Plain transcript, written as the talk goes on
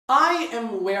I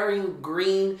am wearing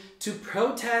green to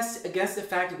protest against the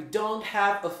fact that we don't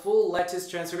have a full lettuce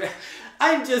transformation.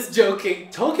 I'm just joking.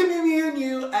 Tokyo MEW MEW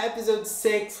MEW episode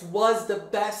 6 was the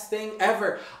best thing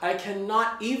ever. I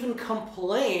cannot even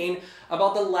complain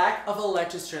about the lack of a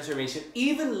lettuce transformation.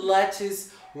 Even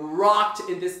lettuce rocked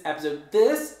in this episode.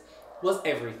 This was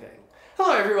everything.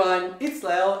 Hello everyone, it's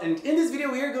Leo, and in this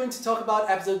video we are going to talk about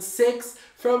episode 6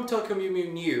 from Tokyo MEW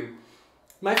MEW MEW.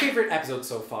 My favorite episode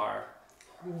so far.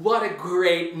 What a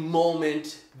great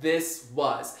moment this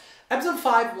was. Episode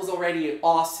 5 was already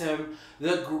awesome.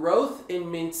 The growth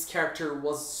in Mint's character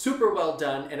was super well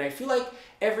done, and I feel like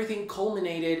everything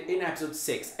culminated in episode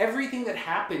 6. Everything that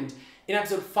happened in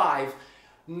episode 5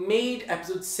 made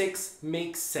episode 6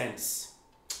 make sense.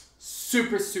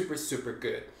 Super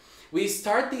good. We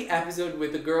start the episode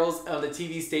with the girls on the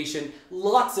TV station.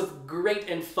 Lots of great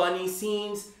and funny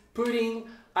scenes. Pudding,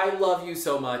 I love you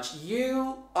so much.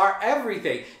 You are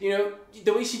everything. You know,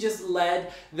 the way she just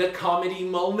led the comedy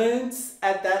moments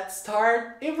at that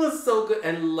start, it was so good.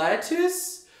 And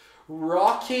Lettuce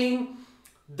rocking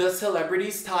the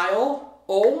celebrity style.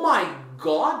 Oh my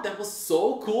god, that was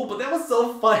so cool, but that was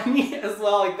so funny as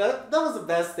well. Like that was the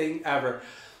best thing ever.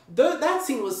 That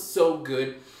scene was so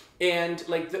good. And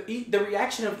like the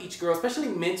reaction of each girl, especially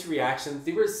Mint's reactions,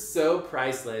 they were so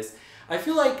priceless. I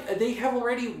feel like they have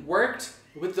already worked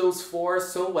with those four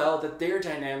so well that their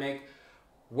dynamic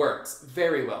works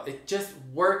very well. It just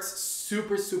works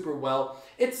super well.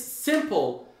 It's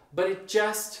simple, but it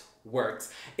just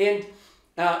works. And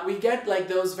we get like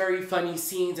those very funny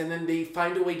scenes, and then they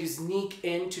find a way to sneak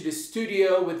into the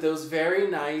studio with those very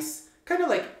nice kind of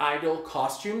like idol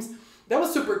costumes. That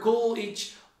was super cool,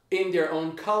 each in their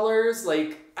own colors.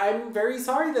 Like, I'm very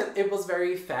sorry that it was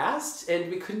very fast and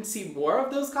we couldn't see more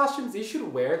of those costumes. They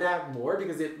should wear that more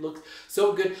because it looked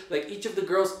so good. Like, each of the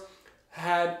girls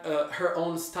had her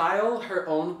own style, her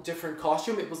own different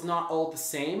costume. It was not all the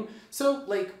same. So,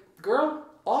 like, girl,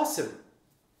 awesome.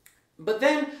 But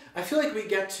then I feel like we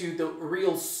get to the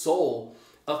real soul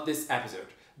of this episode.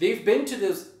 They've been to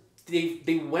this,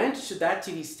 they went to that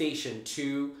TV station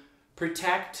to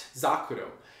protect Zakuro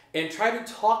and try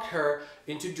to talk her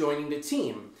into joining the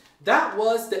team. That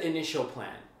was the initial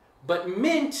plan. But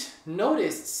Mint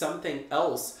noticed something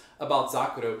else about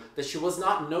Zakuro that she was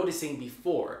not noticing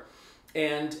before.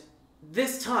 And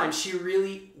this time she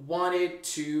really wanted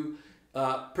to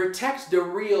protect the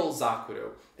real Zakuro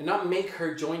and not make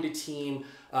her join the team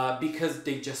because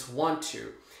they just want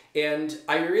to. And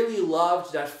I really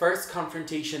loved that first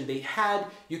confrontation they had.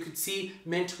 You could see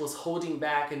Mint was holding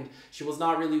back and she was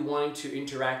not really wanting to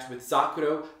interact with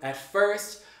Zakuro at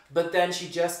first, but then she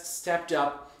just stepped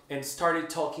up and started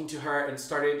talking to her and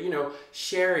started, you know,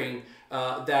 sharing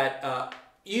that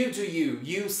you do you,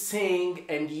 you sing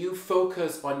and you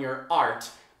focus on your art.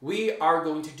 We are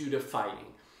going to do the fighting.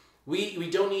 We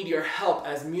don't need your help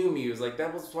as Mew Mews. Like,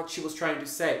 that was what she was trying to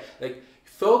say. Like,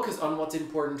 focus on what's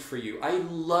important for you. I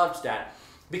loved that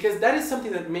because that is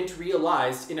something that Mint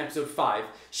realized in episode 5.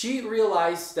 She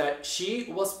realized that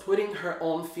she was putting her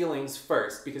own feelings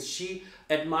first because she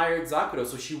admired Zakuro,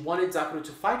 so she wanted Zakuro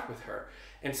to fight with her.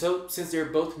 And so, since they're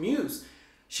both Mews,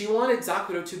 she wanted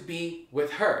Zakuro to be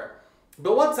with her.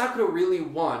 But what Zakuro really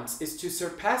wants is to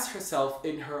surpass herself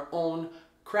in her own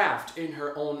craft, in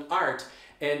her own art,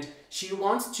 and she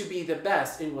wants to be the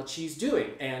best in what she's doing.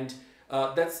 And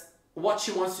that's what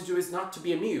she wants to do, is not to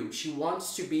be a Mew. She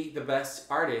wants to be the best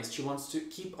artist. She wants to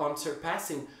keep on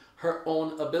surpassing her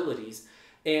own abilities.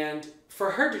 And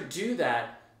for her to do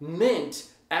that, Mint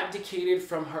abdicated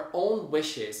from her own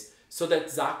wishes so that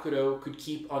Zakuro could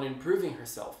keep on improving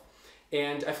herself.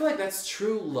 And I feel like that's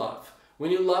true love.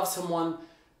 When you love someone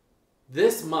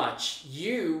this much,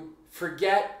 you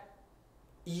forget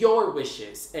your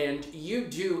wishes and you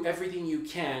do everything you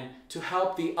can to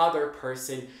help the other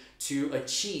person to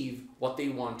achieve what they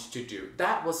want to do.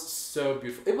 That was so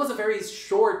beautiful. It was a very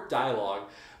short dialogue,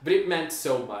 but it meant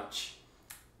so much.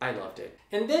 I loved it.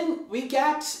 And then we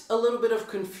get a little bit of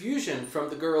confusion from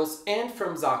the girls and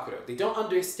from Zakuro. They don't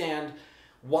understand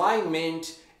why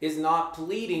Mint is not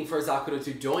pleading for Zakuro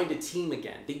to join the team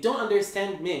again. They don't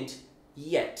understand Mint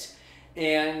yet.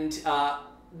 And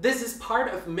this is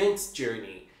part of Mint's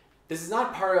journey. This is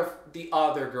not part of the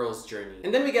other girls' journey.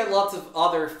 And then we get lots of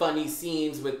other funny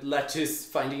scenes with Lettuce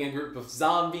finding a group of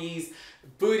zombies,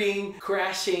 Pudding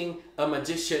crashing a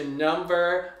magician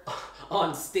number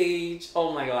on stage.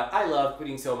 Oh my god, I love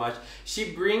Pudding so much.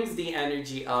 She brings the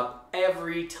energy up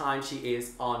every time she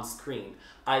is on screen.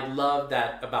 I love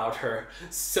that about her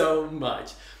so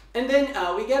much. And then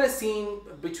we get a scene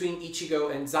between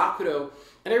Ichigo and Zakuro,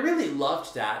 and I really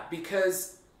loved that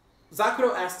because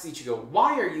Zakuro asks Ichigo,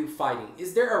 why are you fighting?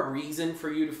 Is there a reason for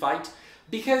you to fight?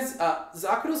 Because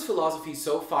Zakuro's philosophy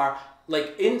so far,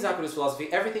 like in Zakuro's philosophy,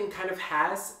 everything kind of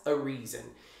has a reason.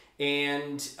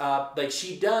 And like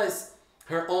she does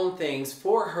her own things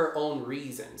for her own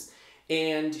reasons.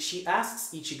 And she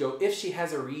asks Ichigo if she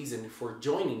has a reason for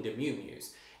joining the Mew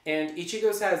Mews. And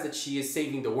Ichigo says that she is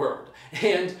saving the world.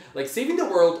 And like saving the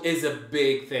world is a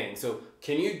big thing. So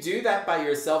can you do that by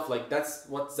yourself? Like that's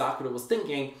what Zakuro was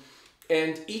thinking.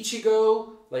 And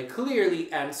Ichigo like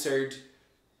clearly answered,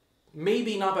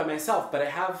 maybe not by myself, but I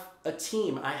have a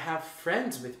team. I have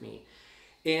friends with me.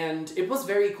 And it was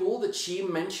very cool that she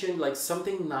mentioned like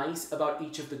something nice about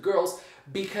each of the girls,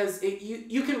 because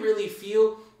you can really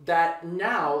feel that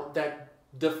now that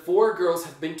the 4 girls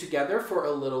have been together for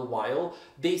a little while,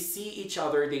 they see each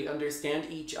other, they understand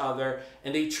each other,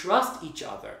 and they trust each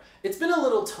other. It's been a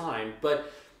little time,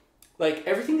 but like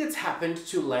everything that's happened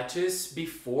to Lettuce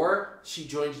before she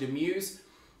joined the Mews,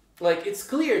 like it's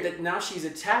clear that now she's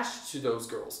attached to those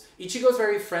girls. Ichigo's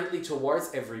very friendly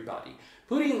towards everybody.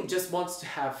 Pudding just wants to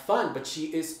have fun, but she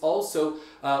is also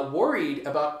worried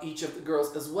about each of the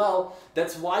girls as well.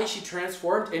 That's why she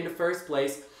transformed in the first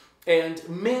place. And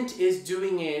Mint is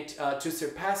doing it to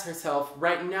surpass herself.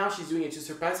 Right now she's doing it to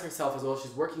surpass herself as well.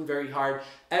 She's working very hard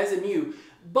as a Mew.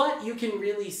 But you can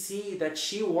really see that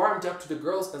she warmed up to the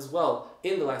girls as well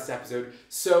in the last episode.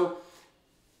 So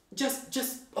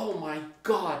just oh my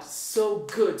god, so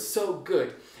good, so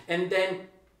good. And then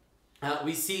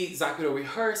we see Zakuro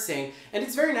rehearsing, and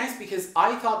it's very nice because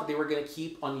I thought that they were going to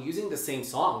keep on using the same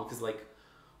song, because like,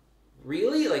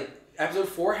 really? Like, episode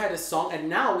 4 had a song, and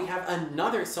now we have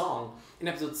another song in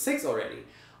episode 6 already.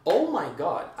 Oh my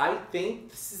god, I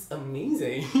think this is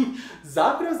amazing.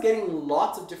 Zakuro's getting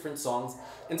lots of different songs,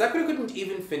 and Zakuro couldn't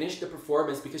even finish the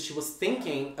performance because she was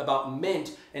thinking about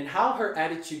Mint and how her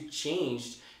attitude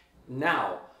changed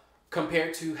now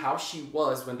compared to how she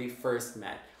was when they first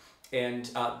met. And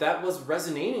that was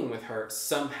resonating with her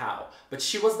somehow, but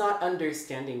she was not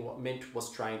understanding what Mint was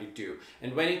trying to do.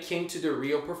 And when it came to the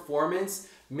real performance,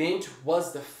 Mint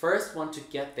was the first one to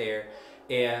get there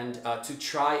and to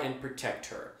try and protect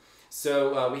her.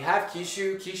 So we have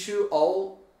Kishu.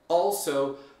 Kishu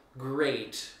also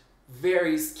great,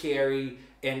 very scary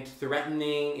and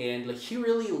threatening, and like he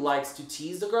really likes to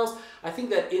tease the girls. I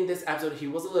think that in this episode he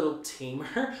was a little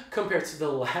tamer compared to the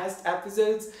last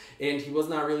episodes, and he was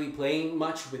not really playing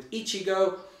much with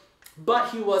Ichigo, but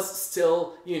he was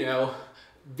still, you know,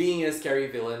 being a scary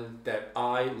villain that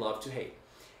I love to hate.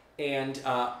 And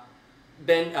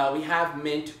then we have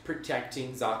Mint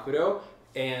protecting Zakuro,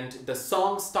 and the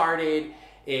song started,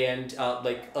 and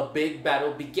like a big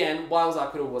battle began while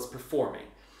Zakuro was performing.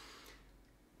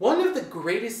 One of the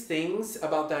greatest things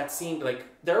about that scene, like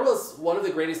one of the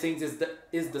greatest things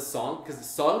is the song, because the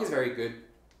song is very good.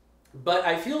 But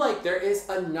I feel like there is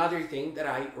another thing that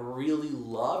I really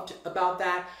loved about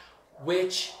that,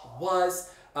 which was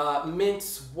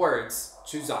Mint's words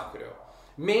to Zakuro.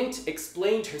 Mint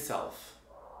explained herself.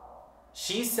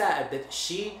 She said that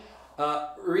she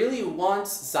really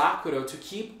wants Zakuro to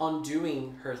keep on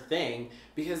doing her thing,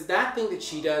 because that thing that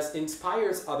she does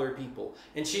inspires other people.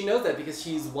 And she knows that because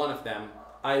she's one of them.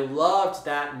 I loved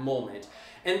that moment.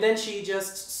 And then she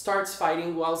just starts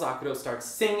fighting while Zakuro starts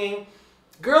singing.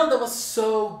 Girl, that was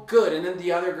so good. And then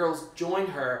the other girls join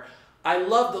her. I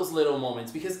love those little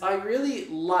moments because I really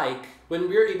like when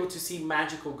we're able to see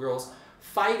magical girls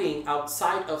fighting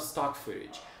outside of stock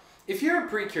footage. If you're a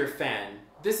Precure fan,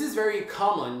 this is very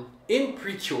common in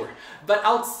Precure, but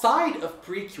outside of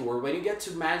Precure, when you get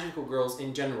to magical girls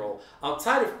in general,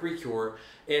 outside of Precure,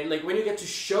 and like when you get to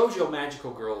shoujo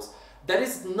magical girls, that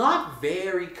is not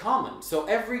very common. So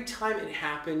every time it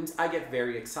happens, I get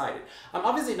very excited. I'm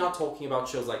obviously not talking about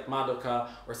shows like Madoka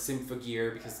or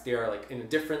Symphogear because they are like in a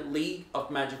different league of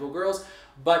magical girls,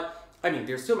 but I mean,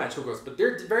 they're still magical girls, but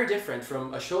they're very different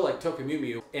from a show like Tokyo Mew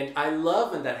Mew, and I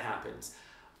love when that happens.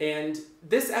 And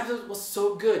this episode was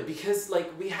so good because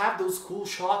like we have those cool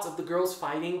shots of the girls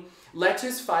fighting,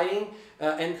 Lettuce fighting,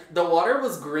 and the water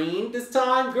was green this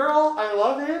time. Girl, I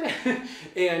love it.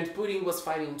 And Pudding was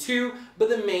fighting too, but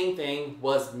the main thing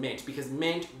was Mint, because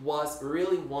Mint was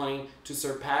really wanting to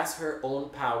surpass her own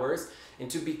powers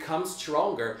and to become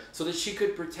stronger so that she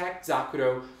could protect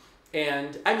Zakuro.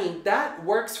 And I mean, that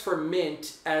works for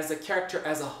Mint as a character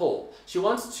as a whole. She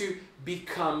wants to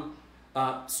become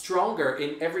stronger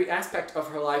in every aspect of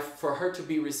her life for her to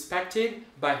be respected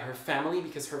by her family,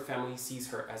 because her family sees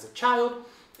her as a child,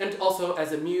 and also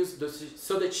as a muse,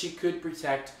 so that she could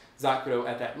protect Zakuro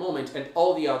at that moment and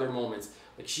all the other moments.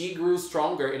 Like she grew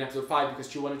stronger in episode 5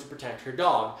 because she wanted to protect her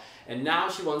dog, and now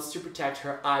she wants to protect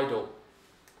her idol.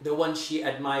 the one she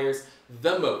admires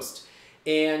the most.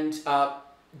 And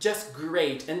just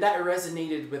great. And that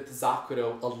resonated with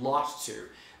Zakuro a lot too.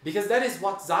 Because that is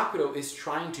what Zakuro is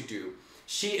trying to do.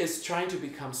 She is trying to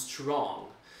become strong.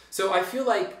 So I feel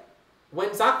like when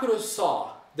Zakuro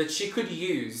saw that she could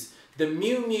use the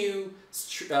Mew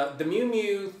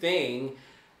Mew thing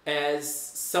as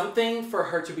something for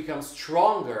her to become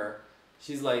stronger,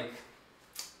 she's like,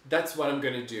 that's what I'm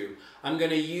gonna do. I'm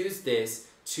gonna use this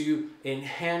to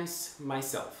enhance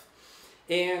myself.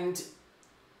 And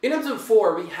in episode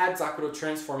 4, we had Zakuro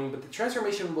transforming, but the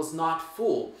transformation was not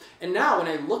full. And now when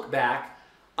I look back,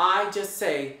 I just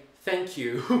say thank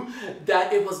you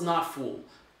that it was not full.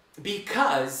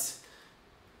 Because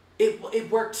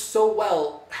it worked so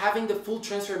well, having the full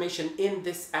transformation in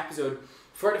this episode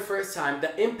for the first time.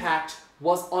 The impact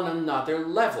was on another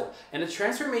level. And the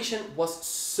transformation was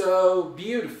so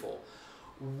beautiful.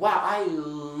 Wow, I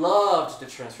loved the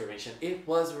transformation. It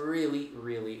was really,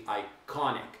 really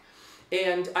iconic.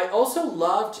 And I also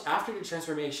loved, after the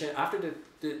transformation, after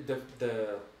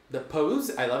the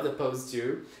pose, I love the pose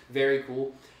too, very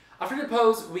cool. After the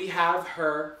pose, we have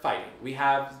her fighting. We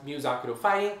have Mew Zakuro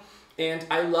fighting, and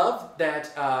I love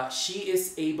that she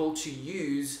is able to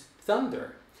use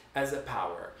thunder as a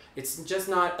power. It's just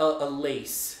not a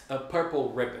lace, a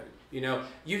purple ribbon. You know,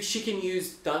 she can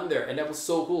use thunder, and that was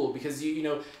so cool because you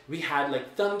know, we had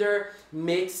like thunder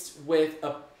mixed with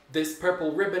this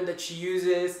purple ribbon that she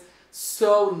uses.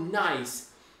 So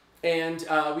nice. And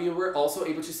we were also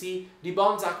able to see the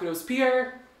Bon Zakuro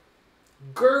spear.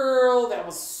 Girl, that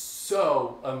was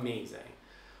so amazing.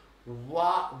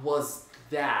 What was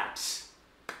that?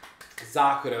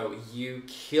 Zakuro, you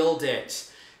killed it.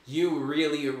 You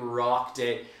really rocked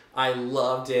it. I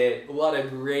loved it. What a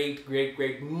great, great,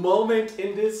 great moment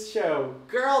in this show.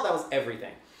 Girl, that was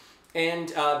everything. And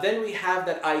then we have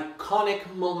that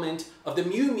iconic moment of the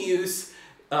Mew Mews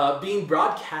being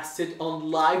broadcasted on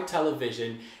live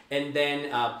television, and then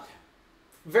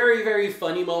very, very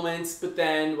funny moments, but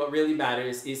then what really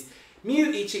matters is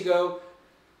Mew Ichigo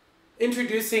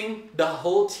introducing the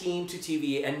whole team to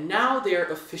TV, and now they're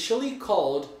officially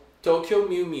called Tokyo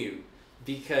Mew Mew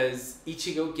because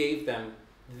Ichigo gave them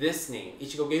this name.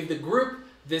 Ichigo gave the group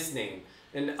this name,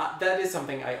 and that is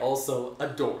something I also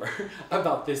adore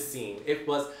about this scene. It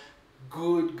was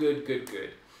good, good, good,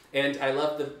 good. And I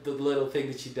love the little thing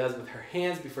that she does with her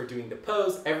hands before doing the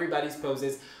pose. Everybody's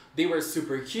poses, they were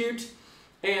super cute.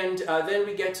 And then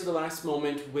we get to the last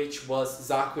moment, which was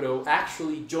Zakuro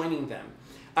actually joining them.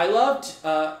 I loved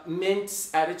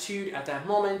Mint's attitude at that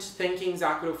moment, thanking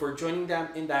Zakuro for joining them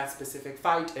in that specific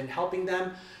fight and helping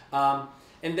them.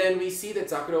 And then we see that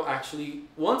Zakuro actually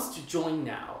wants to join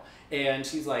now. And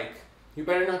she's like, you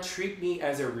better not treat me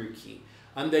as a rookie.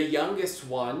 I'm the youngest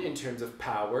one in terms of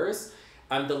powers.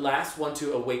 I'm the last one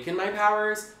to awaken my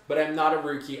powers, but I'm not a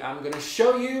rookie. I'm gonna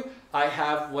show you I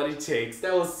have what it takes.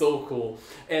 That was so cool.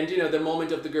 And you know, the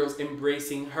moment of the girls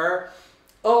embracing her,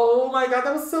 oh my god,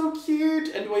 that was so cute.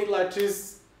 And Wade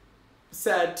Lettuce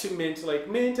said to Mint, like,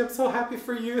 Mint, I'm so happy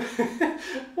for you.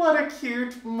 What a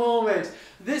cute moment.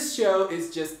 This show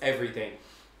is just everything.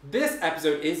 This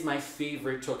episode is my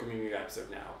favorite Tokyo Mew Mew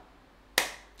episode now.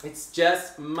 It's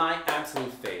just my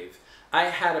absolute fave. I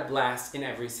had a blast in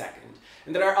every second.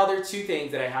 And there are other two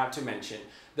things that I have to mention.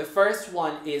 The first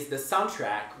one is the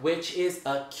soundtrack, which is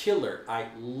a killer. I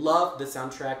love the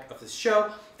soundtrack of this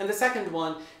show. And the second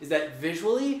one is that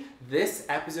visually, this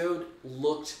episode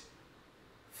looked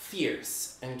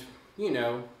fierce. And, you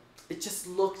know, it just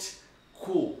looked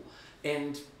cool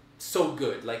and so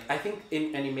good. Like, I think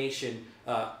in animation,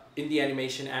 in the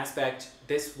animation aspect,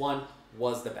 this one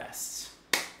was the best.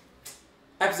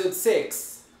 Episode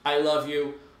 6, I love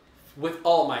you with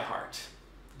all my heart.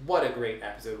 What a great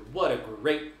episode. What a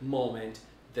great moment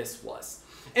this was.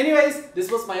 Anyways,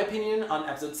 this was my opinion on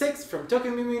episode 6 from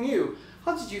Tokyo Mew Mew Mew.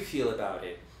 How did you feel about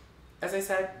it? As I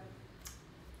said,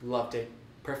 loved it.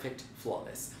 Perfect,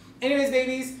 flawless. Anyways,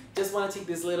 babies, just want to take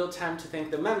this little time to thank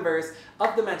the members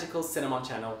of the Magical Cinnamon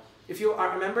channel. If you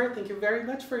are a member, thank you very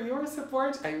much for your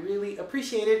support. I really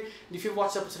appreciate it. And if you've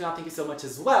watched up until now, thank you so much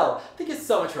as well. Thank you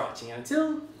so much for watching. And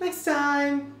until next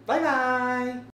time, bye-bye.